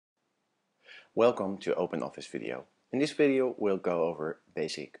Welcome to OpenOffice video. In this video we'll go over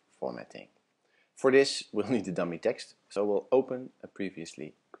basic formatting. For this we'll need the dummy text, so we'll open a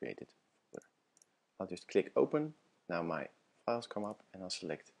previously created folder. I'll just click open. Now my files come up and I'll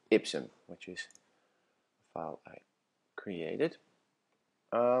select Ipsum, which is the file I created.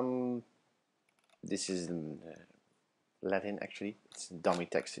 This is Latin actually. It's dummy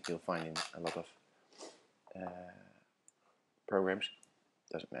text that you'll find in a lot of programs.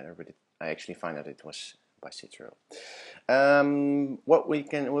 Doesn't matter, but I actually find out it was by Cicero. What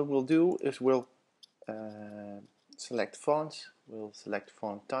we'll do is we'll select fonts, we'll select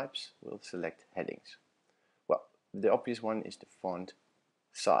font types, we'll select headings. Well, the obvious one is the font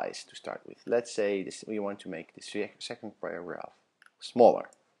size to start with. Let's say we want to make the second paragraph smaller.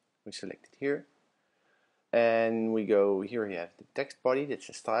 We select it here, and we go here. You have the text body, that's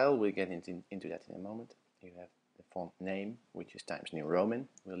a style. We'll get into that in a moment. You have the font name, which is Times New Roman.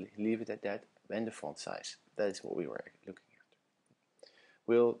 We'll leave it at that. And the font size. That is what we were looking at.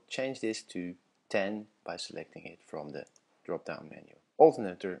 We'll change this to 10 by selecting it from the drop-down menu.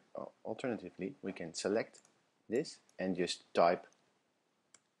 Alternatively, we can select this and just type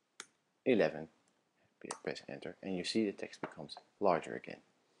 11. Press enter, and you see the text becomes larger again.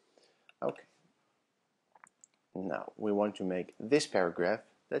 Okay. Now we want to make this paragraph.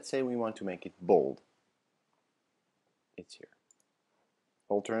 Let's say we want to make it bold. It's here.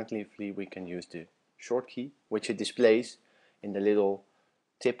 Alternatively, we can use the short key, which it displays in the little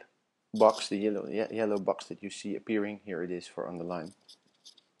tip box, the yellow box that you see appearing. Here it is for underline.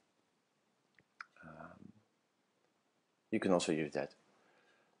 You can also use that.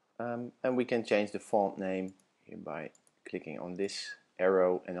 And we can change the font name here by clicking on this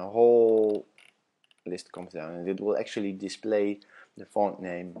arrow, and a whole list comes down, and it will actually display the font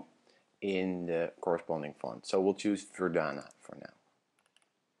name in the corresponding font. So we'll choose Verdana for now.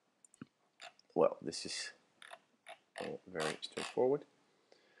 Well, this is all very straightforward.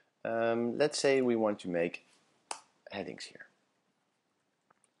 Let's say we want to make headings here.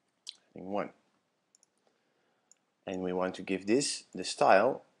 Heading 1. And we want to give this the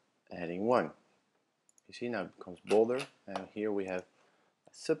style heading 1. You see, now it becomes bolder, and here we have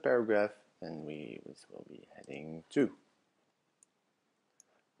a subparagraph, and this will be heading 2.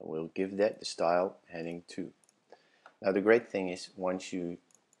 We'll give that the style heading 2. Now the great thing is, once you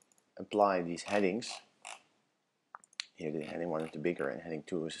apply these headings, here the heading 1 is the bigger, and heading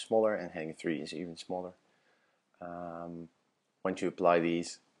 2 is smaller, and heading 3 is even smaller. Once you apply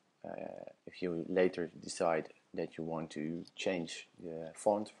these, if you later decide that you want to change the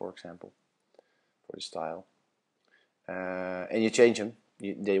font, for example, for the style, and you change them,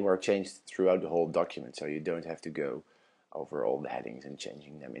 they were changed throughout the whole document, so you don't have to go over all the headings and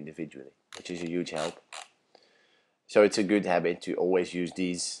changing them individually, which is a huge help. So it's a good habit to always use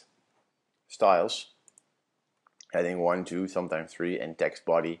these styles, heading 1, 2, sometimes 3, and text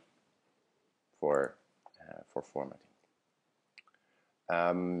body for formatting.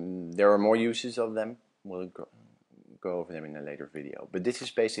 There are more uses of them. We'll go over them in a later video. But this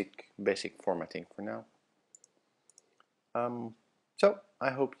is basic formatting for now. So I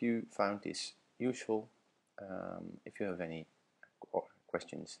hope you found this useful. If you have any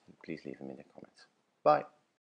questions, please leave them in the comments. Bye.